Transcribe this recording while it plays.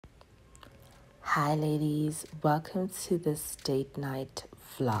Hi, ladies. Welcome to this date night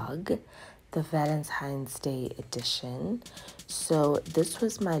vlog, the Valentine's Day edition. So, this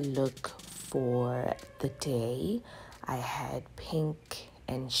was my look for the day. I had pink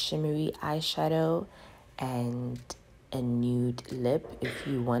and shimmery eyeshadow and a nude lip. If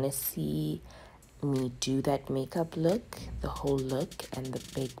you want to see me do that makeup look, the whole look, and the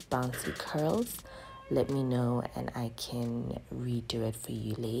big bouncy curls, let me know and I can redo it for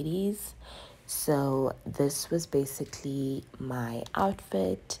you, ladies. So this was basically my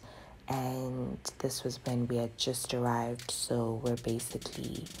outfit, and this was when we had just arrived. So we're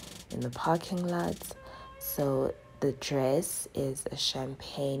basically in the parking lot. So the dress is a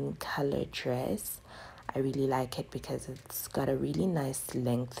champagne color dress. I really like it because it's got a really nice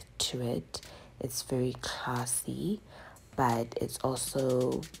length to it. It's very classy, but it's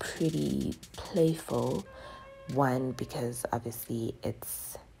also pretty playful. One, because obviously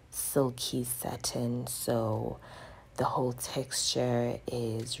it's silky satin, so the whole texture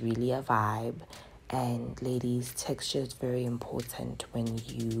is really a vibe. And ladies, texture is very important when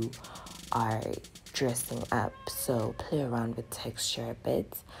you are dressing up, so play around with texture a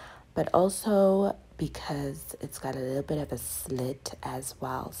bit. But also because it's got a little bit of a slit as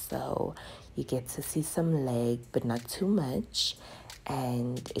well, so you get to see some leg but not too much,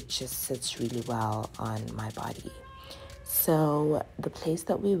 and it just sits really well on my body. So the place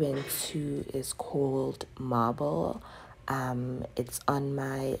that we went to is called Marble. It's on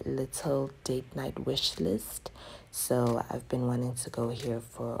my little date night wish list. So I've been wanting to go here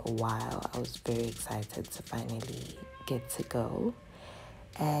for a while. I was very excited to finally get to go.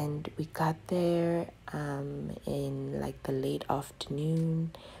 And we got there in like the late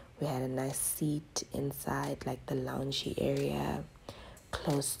afternoon. We had a nice seat inside like the loungy area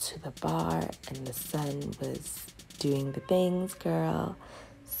close to the bar, and the sun was doing the things, girl.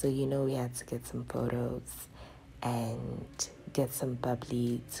 So we had to get some photos and get some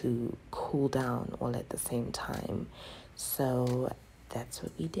bubbly to cool down all at the same time. So that's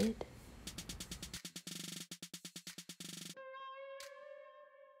what we did.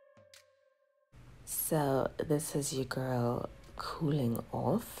 So this is your girl cooling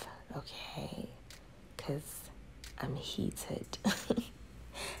off, okay? Because I'm heated,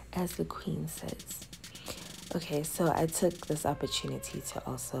 as the queen says. Okay, so I took this opportunity to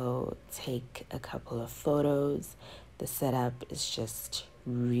also take a couple of photos. The setup is just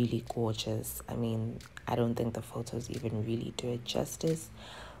really gorgeous. I mean, I don't think the photos even really do it justice.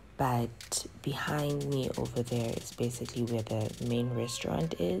 But behind me over there is basically where the main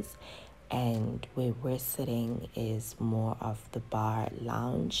restaurant is. And where we're sitting is more of the bar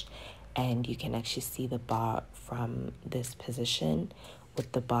lounge. And you can actually see the bar from this position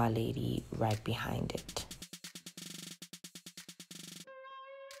with the bar lady right behind it.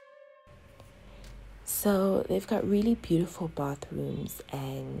 So they've got really beautiful bathrooms,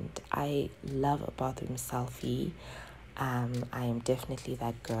 and I love a bathroom selfie. I am definitely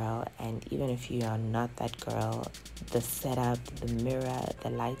that girl, and even if you are not that girl, the setup, the mirror, the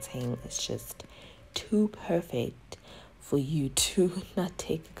lighting is just too perfect for you to not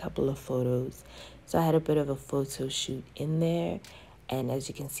take a couple of photos. So I had a bit of a photo shoot in there, and as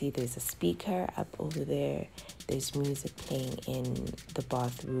you can see, there's a speaker up over there. There's music playing in the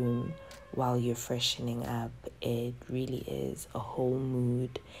bathroom while you're freshening up. It really is a whole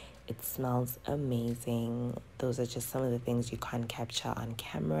mood. It smells amazing. Those are just some of the things you can't capture on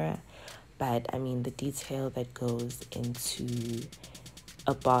camera. But I mean, the detail that goes into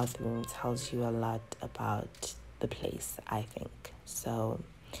a bathroom tells you a lot about the place, I think. So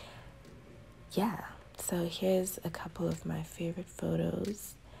yeah, so here's a couple of my favorite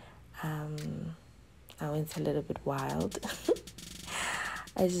photos. I went a little bit wild.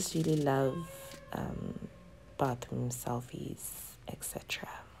 I just really love bathroom selfies, etc.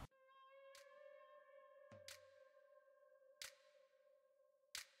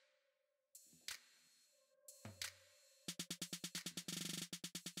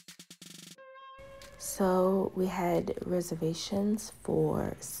 So we had reservations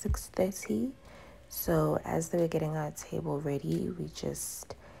for 6:30. So as they were getting our table ready, we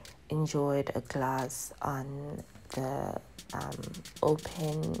just enjoyed a glass on the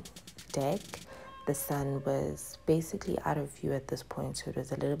open deck. The sun was basically out of view at this point, so it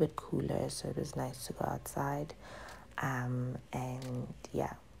was a little bit cooler, so it was nice to go outside. And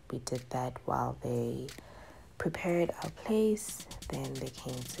yeah, we did that while they prepared our place. Then they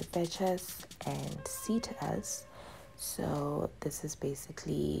came to fetch us and seat us. So this is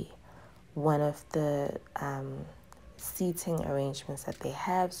basically one of the seating arrangements that they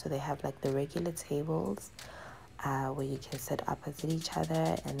have. So they have like the regular tables, where you can sit opposite each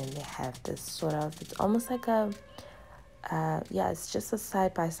other, and then they have this sort of, it's almost like it's just a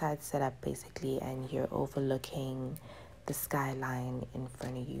side-by-side setup basically, and you're overlooking the skyline in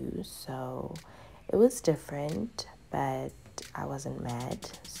front of you. So it was different, but I wasn't mad,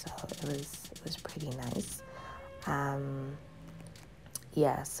 so it was pretty nice.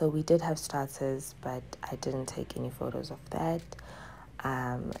 So we did have starters, but I didn't take any photos of that.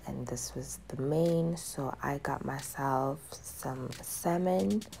 And this was the main, so I got myself some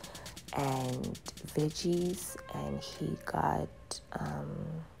salmon and veggies, and he got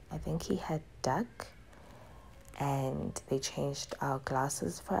I think he had duck, and they changed our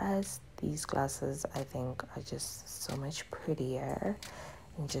glasses for us. These glasses, I think, are just so much prettier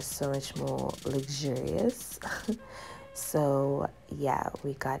and just so much more luxurious. So yeah,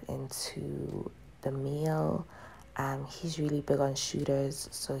 we got into the meal. He's really big on shooters,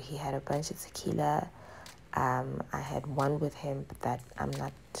 so he had a bunch of tequila. I had one with him, but that I'm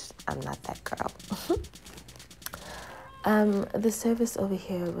not that girl. The service over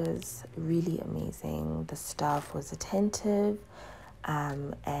here was really amazing. The staff was attentive,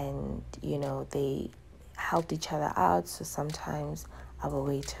 and they helped each other out. So sometimes our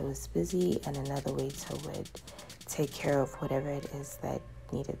waiter was busy and another waiter would take care of whatever it is that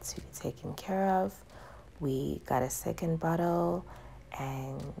needed to be taken care of. We got a second bottle,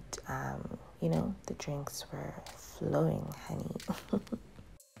 and the drinks were flowing, honey.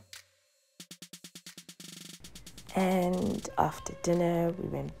 And after dinner, we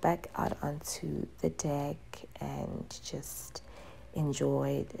went back out onto the deck and just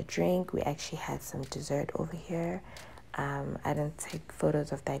enjoyed a drink. We actually had some dessert over here. I didn't take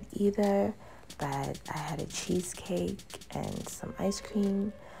photos of that either, but I had a cheesecake and some ice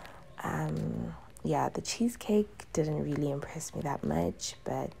cream. The cheesecake didn't really impress me that much,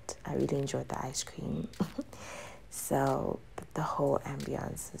 but I really enjoyed the ice cream. So the whole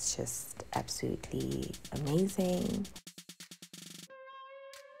ambiance is just absolutely amazing.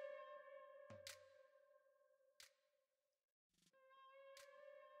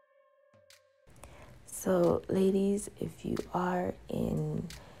 So ladies, if you are in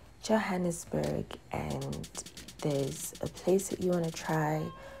Johannesburg and there's a place that you want to try,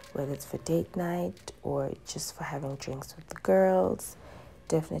 whether it's for date night or just for having drinks with the girls,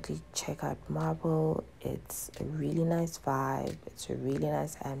 definitely check out Marble. It's a really nice vibe. It's a really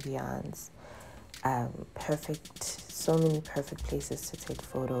nice ambiance. Perfect, so many perfect places to take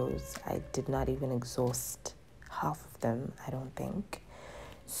photos. I did not even exhaust half of them, I don't think.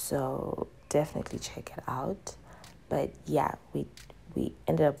 So definitely check it out. But yeah, we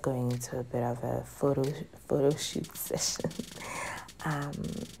ended up going into a bit of a photo shoot session.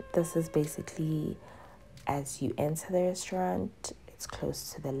 This is basically as you enter the restaurant. It's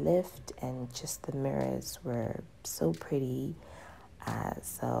close to the lift, and just the mirrors were so pretty.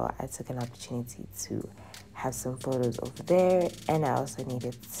 So I took an opportunity to have some photos over there, and I also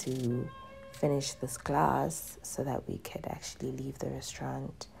needed to finish this glass so that we could actually leave the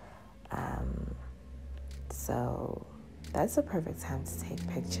restaurant. So that's a perfect time to take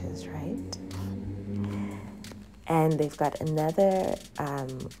pictures, right? And they've got another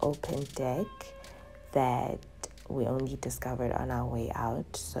open deck that we only discovered on our way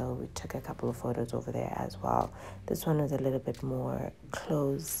out, so we took a couple of photos over there as well. This one was a little bit more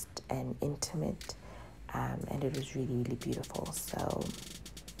closed and intimate, and it was really, really beautiful. So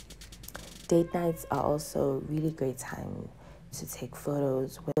date nights are also a really great time to take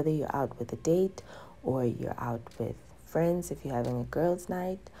photos, whether you're out with a date or you're out with friends, if you're having a girls'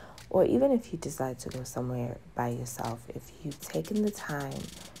 night, or even if you decide to go somewhere by yourself. If you've taken the time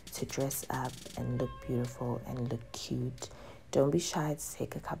to dress up and look beautiful and look cute, don't be shy to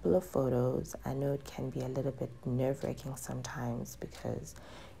take a couple of photos. I know it can be a little bit nerve-wracking sometimes because,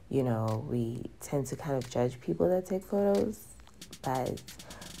 we tend to kind of judge people that take photos, but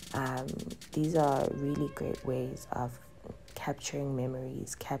these are really great ways of capturing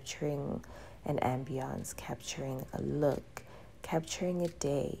memories, capturing an ambiance, capturing a look, capturing a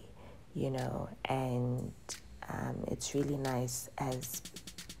day, and it's really nice as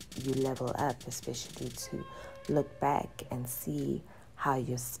you level up, especially to look back and see how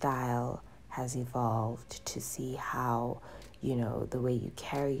your style has evolved, to see how, the way you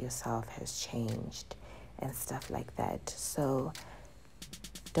carry yourself has changed and stuff like that. So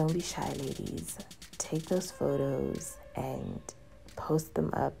don't be shy, ladies. Take those photos and post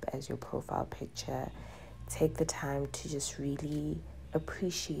them up as your profile picture. Take the time to just really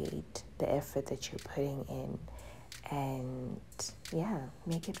appreciate the effort that you're putting in, and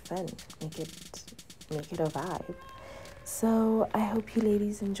make it fun, make it a vibe. So I hope you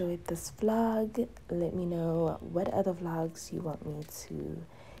ladies enjoyed this vlog. Let me know what other vlogs you want me to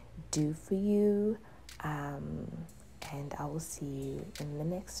do for you. And I will see you in the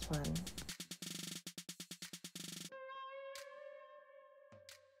next one.